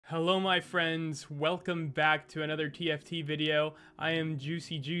Hello my friends, welcome back to another TFT video. I am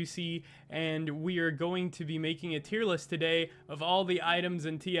Juicy and we are going to be making a tier list today of all the items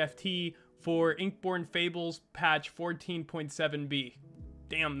in TFT for Inkborn Fables patch 14.7b.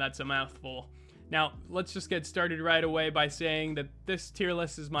 Damn, that's a mouthful. Now, let's just get started right away by saying that this tier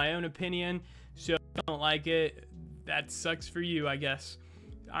list is my own opinion, so if you don't like it, that sucks for you, I guess.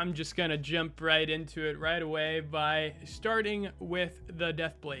 I'm just gonna jump right into it right away by starting with the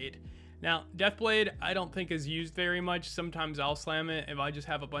Deathblade. Now, Deathblade I don't think is used very much. Sometimes I'll slam it if I just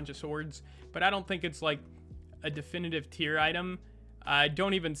have a bunch of swords, but I don't think it's like a definitive tier item. I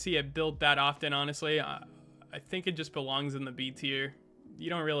don't even see it built that often, honestly. I think it just belongs in the B tier. You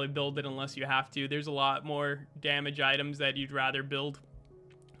don't really build it unless you have to. There's a lot more damage items that you'd rather build.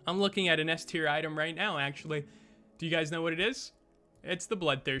 I'm looking at an S tier item right now, actually. Do you guys know what it is? It's the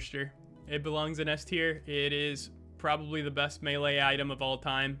Bloodthirster. It belongs in S tier. It is probably the best melee item of all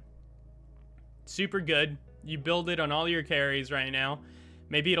time. Super good. You build it on all your carries right now.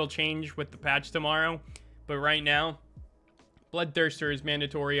 Maybe it'll change with the patch tomorrow, but right now, Bloodthirster is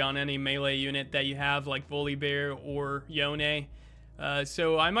mandatory on any melee unit that you have, like Volibear or Yone.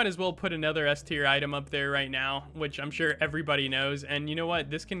 So I might as well put another S tier item up there right now, which I'm sure everybody knows. And you know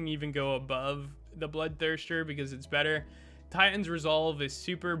what? This can even go above the Bloodthirster because it's better. Titan's Resolve is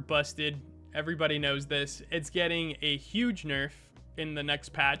super busted. Everybody knows this. It's getting a huge nerf in the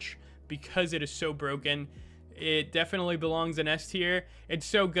next patch because it is so broken. It definitely belongs in S tier. It's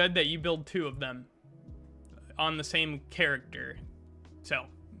so good that you build two of them on the same character. So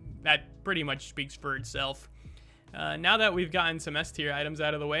that pretty much speaks for itself. Now that we've gotten some S tier items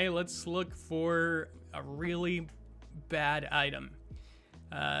out of the way, let's look for a really bad item.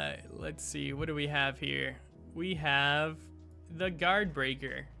 Let's see, what do we have here? We have the Guard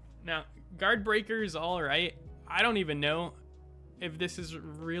Breaker. Now, Guard Breaker is alright. I don't even know if this is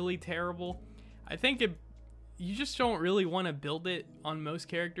really terrible. I think you just don't really want to build it on most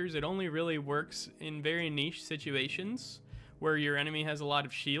characters. It only really works in very niche situations where your enemy has a lot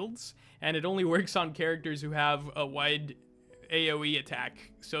of shields, and it only works on characters who have a wide AoE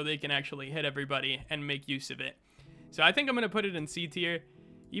attack, so they can actually hit everybody and make use of it. So I think I'm going to put it in C tier,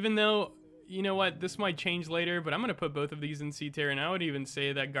 even though, you know what, this might change later, but I'm going to put both of these in C tier, and I would even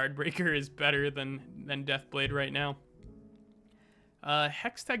say that Guardbreaker is better than Deathblade right now.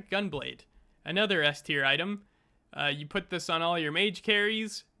 Hextech Gunblade, another S tier item. You put this on all your mage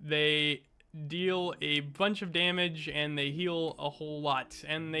carries, they deal a bunch of damage, and they heal a whole lot,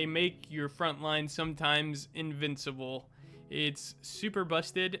 and they make your front line sometimes invincible. It's super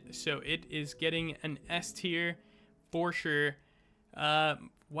busted, so it is getting an S tier for sure.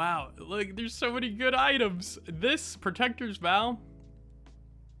 Wow, look, there's so many good items. This Protector's Vow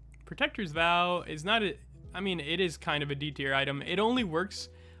is not I mean, it is kind of a D tier item. It only works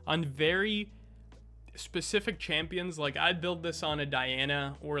on very specific champions. Like, I'd build this on a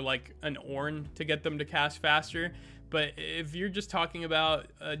Diana or like an Ornn to get them to cast faster. But if you're just talking about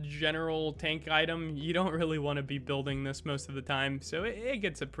a general tank item, you don't really want to be building this most of the time. So it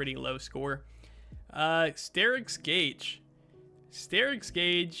gets a pretty low score. Steric's Gauge. Steric's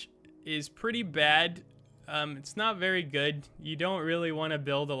Gauge is pretty bad. It's not very good. You don't really want to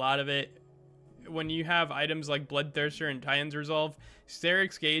build a lot of it. When you have items like Bloodthirster and Titan's Resolve,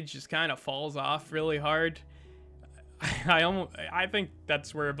 Steric's Gauge just kind of falls off really hard. I think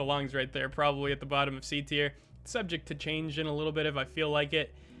that's where it belongs right there, probably at the bottom of C tier. Subject to change in a little bit if I feel like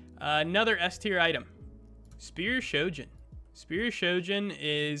it. Another S tier item, Spear Shojin. Spear Shojin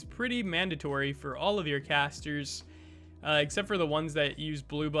is pretty mandatory for all of your casters, except for the ones that use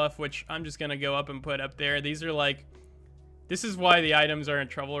blue buff, which I'm just gonna go up and put up there. These are like, this is why the items are in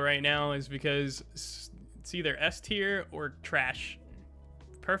trouble right now, is because it's either S tier or trash.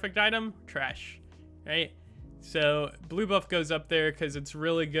 Perfect item, trash, right? So blue buff goes up there because it's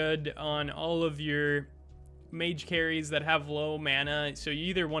really good on all of your mage carries that have low mana. So you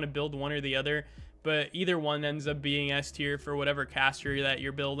either want to build one or the other, but either one ends up being S tier for whatever caster that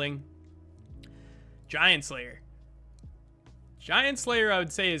you're building. Giant Slayer. Giant Slayer I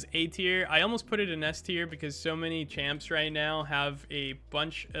would say is A tier. I almost put it in S tier because so many champs right now have a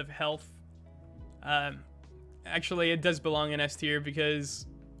bunch of health. Actually, it does belong in S tier because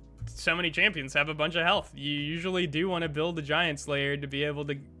so many champions have a bunch of health. You usually do want to build a Giant Slayer to be able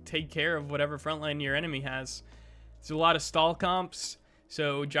to take care of whatever frontline your enemy has. There's a lot of stall comps,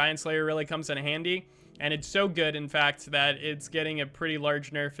 so Giant Slayer really comes in handy. And it's so good, in fact, that it's getting a pretty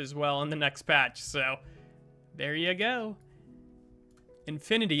large nerf as well in the next patch. So there you go.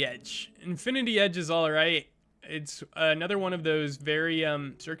 Infinity Edge. Infinity Edge is alright. It's another one of those very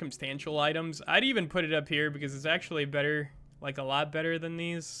circumstantial items. I'd even put it up here because it's actually better like a lot better than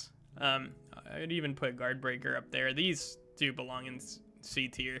these. I'd even put Guard Breaker up there. These do belong in C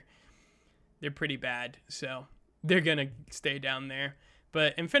tier. They're pretty bad, so they're gonna stay down there.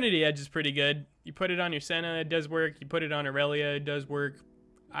 But Infinity Edge is pretty good. You put it on your Senna, it does work. You put it on Aurelia, it does work.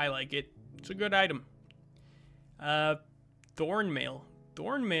 I like it. It's a good item. Thornmail.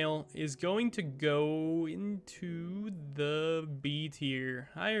 Thornmail is going to go into the B tier.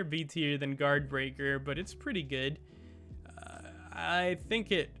 Higher B tier than Guard Breaker, but it's pretty good. I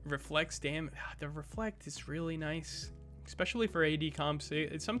think it reflects damage. The reflect is really nice, especially for AD comps.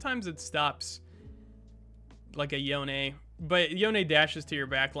 Sometimes it stops like a Yone, but Yone dashes to your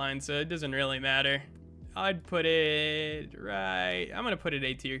backline, so it doesn't really matter. I'd put it right. I'm gonna put it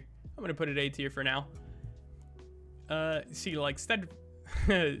A tier. I'm gonna put it A tier for now. See, like Steadfast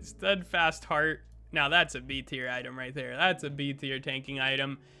Heart. Now that's a B tier item right there. That's a B tier tanking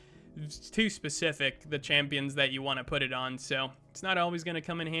item. It's too specific, the champions that you want to put it on, so it's not always going to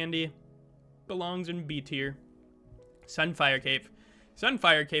come in handy. Belongs in B tier. Sunfire Cape.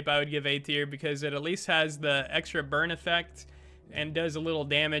 Sunfire Cape I would give A tier because it at least has the extra burn effect and does a little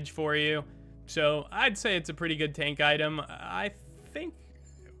damage for you. So I'd say it's a pretty good tank item. I think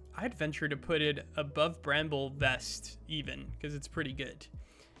I'd venture to put it above Bramble Vest even because it's pretty good.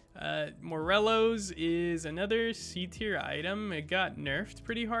 Morello's is another C tier item. It got nerfed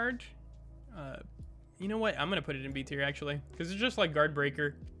pretty hard. You know what? I'm gonna put it in B tier actually, because it's just like Guard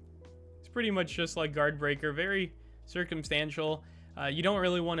Breaker. It's pretty much just like Guard Breaker. Very circumstantial. You don't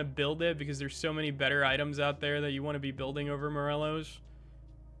really want to build it because there's so many better items out there that you want to be building over Morello's.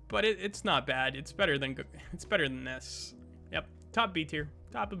 But it's not bad. It's better than this. Yep. Top B tier.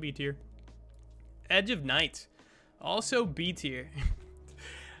 Top of B tier. Edge of Night. Also B tier.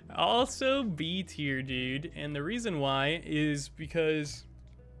 Also B tier, dude. And the reason why is because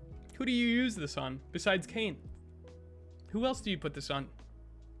who do you use this on besides Kayn? Who else do you put this on?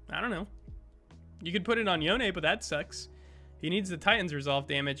 I don't know. You could put it on Yone, but that sucks. He needs the Titan's resolve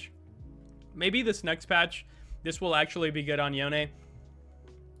damage. Maybe this next patch, this will actually be good on Yone.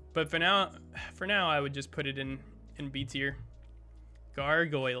 But for now I would just put it in B tier.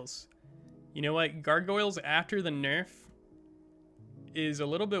 Gargoyles. You know what? Gargoyles after the nerf is a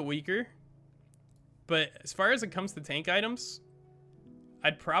little bit weaker, but as far as it comes to tank items,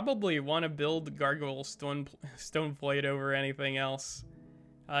 I'd probably want to build Gargoyle Stoneflight over anything else,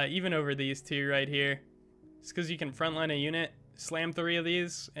 even over these two right here. It's because you can frontline a unit, slam 3 of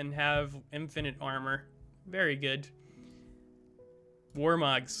these, and have infinite armor. Very good.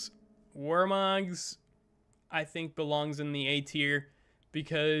 Warmogs. Warmogs, I think, belongs in the A tier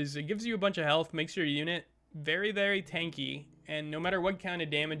because it gives you a bunch of health, makes your unit very, very tanky. And no matter what kind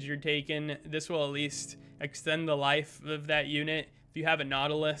of damage you're taking, this will at least extend the life of that unit. If you have a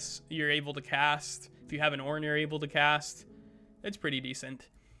Nautilus, you're able to cast. If you have an Ornn, you're able to cast. It's pretty decent.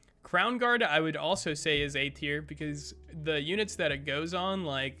 Crown Guard, I would also say is A tier because the units that it goes on,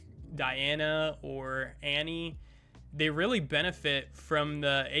 like Diana or Annie, they really benefit from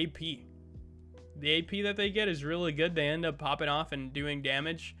the AP. The AP that they get is really good. They end up popping off and doing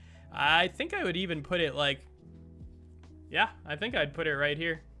damage. I think I would even put it like, yeah, I think I'd put it right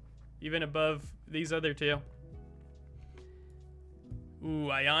here, even above these other two.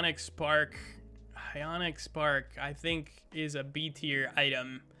 Ooh, Ionic Spark. Ionic Spark, I think, is a B tier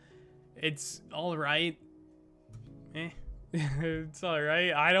item. It's all right. It's all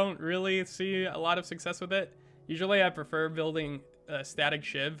right. I don't really see a lot of success with it. Usually I prefer building Static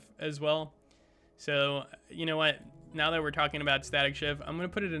Shiv as well. So, you know what? Now that we're talking about Static Shiv, I'm going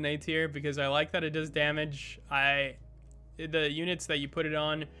to put it in A tier because I like that it does damage. The units that you put it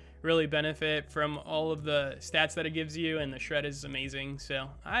on really benefit from all of the stats that it gives you, and the shred is amazing, so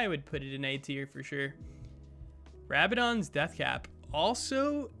I would put it in A tier for sure. Rabadon's Death Cap,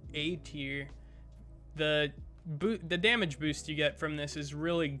 also A tier. The damage boost you get from this is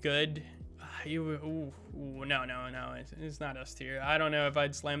really good. No, it's not S tier. I don't know if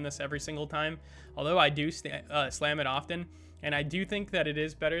I'd slam this every single time, although I do slam it often, and I do think that it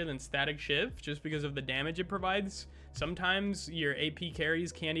is better than Static Shiv just because of the damage it provides. Sometimes your AP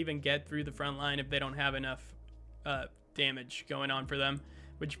carries can't even get through the front line if they don't have enough damage going on for them,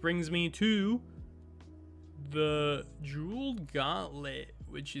 which brings me to the Jeweled Gauntlet,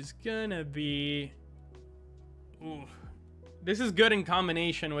 which is gonna be, ooh, this is good in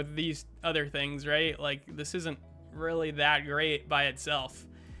combination with these other things, right? Like, this isn't really that great by itself,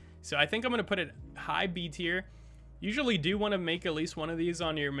 so I think I'm gonna put it high B tier. Usually do want to make at least one of these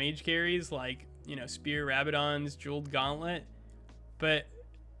on your mage carries, like, you know, Spear, Rabadon's, Jeweled Gauntlet, but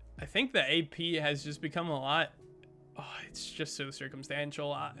I think the AP has just become a lot, it's just so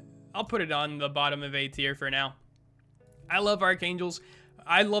circumstantial. I'll put it on the bottom of A tier for now. I love Archangels.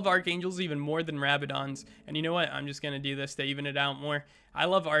 I love Archangels even more than Rabadons. And you know what? I'm just going to do this to even it out more. I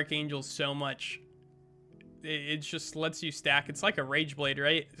love Archangels so much. It just lets you stack. It's like a Rage Blade,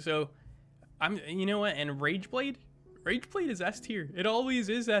 right? So, you know what? And Rage Blade is S tier. It always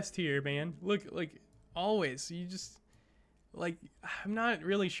is S tier, man. Look, like, always. You just, like, I'm not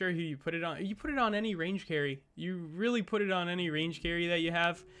really sure who you put it on. You put it on any range carry. You really put it on any range carry that you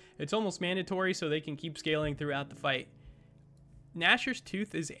have. It's almost mandatory so they can keep scaling throughout the fight. Gnasher's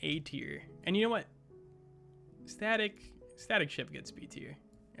Tooth is A tier. And you know what? Static Shiv gets B tier.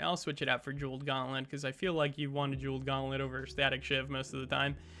 I'll switch it out for Jeweled Gauntlet because I feel like you want a Jeweled Gauntlet over Static Shiv most of the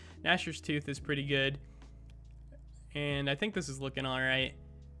time. Gnasher's Tooth is pretty good. And I think this is looking alright.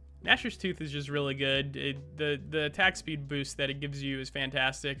 Gnasher's Tooth is just really good. The attack speed boost that it gives you is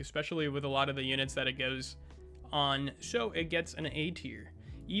fantastic, especially with a lot of the units that it goes on. So it gets an A tier.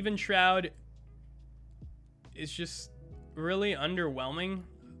 Even Shroud is just really underwhelming.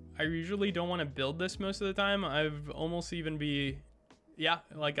 I usually don't want to build this most of the time. I've almost even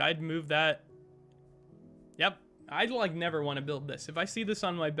like I'd move that. Yep, I'd like never want to build this. If I see this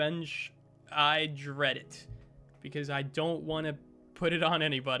on my bench, I dread it because I don't want to put it on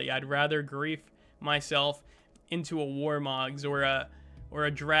anybody. I'd rather grief myself into a Warmogs or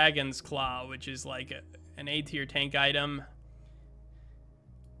a Dragon's Claw, which is like an A tier tank item.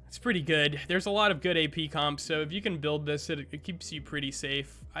 It's pretty good. There's a lot of good AP comps, so if you can build this, it keeps you pretty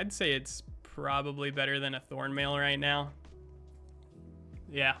safe. I'd say it's probably better than a Thornmail right now.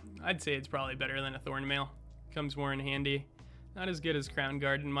 Yeah, I'd say it's probably better than a Thornmail. Comes more in handy. Not as good as Crown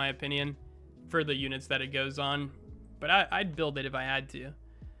Guard, in my opinion, for the units that it goes on. But I'd build it if I had to.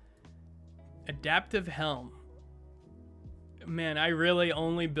 Adaptive Helm. Man, I really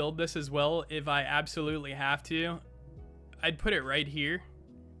only build this as well if I absolutely have to. I'd put it right here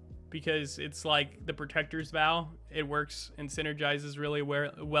because it's like the Protector's Vow. It works and synergizes really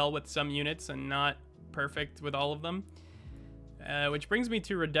well with some units and not perfect with all of them. Which brings me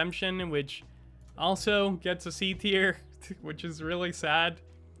to Redemption, which also gets a C tier, which is really sad.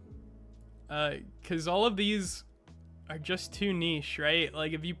 Because all of these are just too niche, right?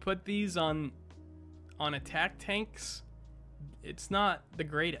 Like if you put these on attack tanks, it's not the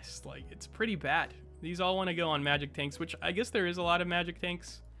greatest. Like it's pretty bad. These all want to go on magic tanks, which I guess there is a lot of magic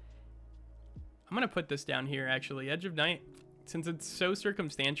tanks. I'm going to put this down here, actually. Edge of Night, since it's so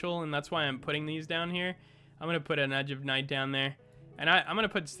circumstantial, and that's why I'm putting these down here, I'm going to put an Edge of Night down there. And I'm going to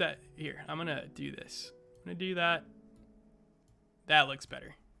put here. I'm going to do this. I'm going to do that. That looks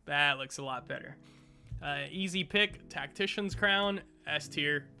better. That looks a lot better. Easy pick, Tactician's Crown, S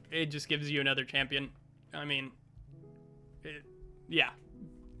tier. It just gives you another champion. I mean, yeah.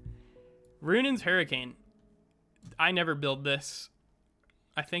 Runin's Hurricane. I never build this.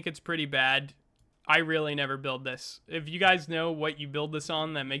 I think it's pretty bad. I really never build this. If you guys know what you build this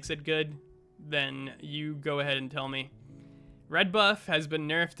on that makes it good, then you go ahead and tell me. Red buff has been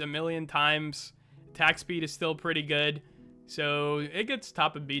nerfed a million times. Attack speed is still pretty good. So it gets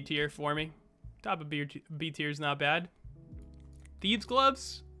top of B tier for me. Top of B tier is not bad. Thieves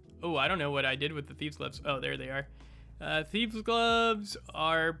Gloves. Oh, I don't know what I did with the Thieves Gloves. Oh, there they are. Thieves Gloves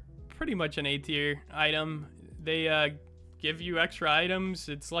are pretty much an A tier item. They give you extra items.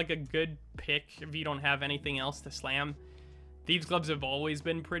 It's like a good pick if you don't have anything else to slam. Thieves Gloves have always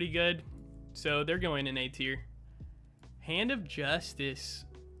been pretty good, so they're going in A tier. Hand of Justice,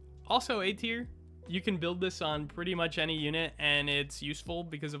 also A tier. You can build this on pretty much any unit, and it's useful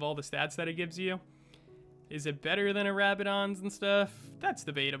because of all the stats that it gives you. Is it better than a Rabadon's and stuff? That's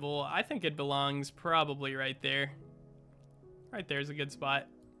debatable. I think it belongs probably right there. Right there's a good spot.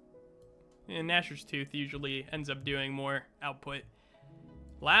 And Gnasher's Tooth usually ends up doing more output.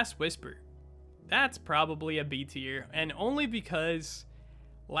 Last Whisper. That's probably a B tier. And only because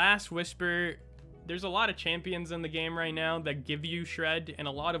Last Whisper, there's a lot of champions in the game right now that give you Shred and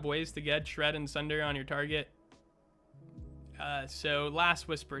a lot of ways to get Shred and Sunder on your target. So Last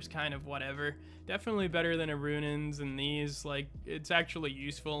Whisper is kind of whatever. Definitely better than a Runin's and these. Like, it's actually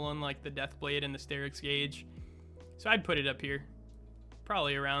useful on like the Deathblade and the Sterix Gauge. So I'd put it up here.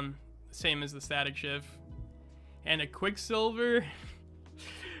 Probably around the same as the Static Shiv. And a Quicksilver.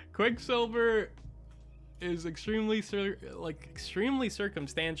 Quicksilver is extremely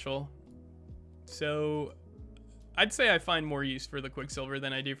circumstantial. So I'd say I find more use for the Quicksilver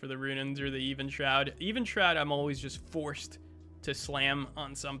than I do for the Runin's or the Even Shroud. Even Shroud, I'm always just forced to slam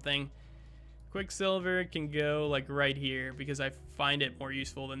on something. Quicksilver can go like right here because I find it more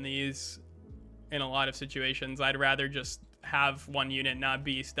useful than these in a lot of situations. I'd rather just have one unit not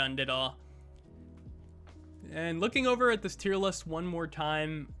be stunned at all. And looking over at this tier list one more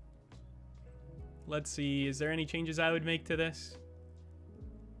time, Let's see, is there any changes I would make to this?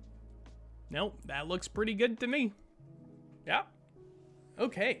 Nope, that looks pretty good to me. Yeah.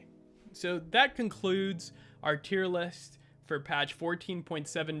 Okay, so that concludes our tier list for patch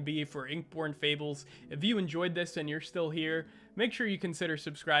 14.7b for Inkborn Fables. If you enjoyed this and you're still here, make sure you consider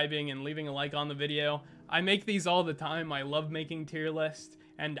subscribing and leaving a like on the video. I make these all the time. I love making tier lists,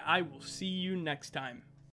 and I will see you next time.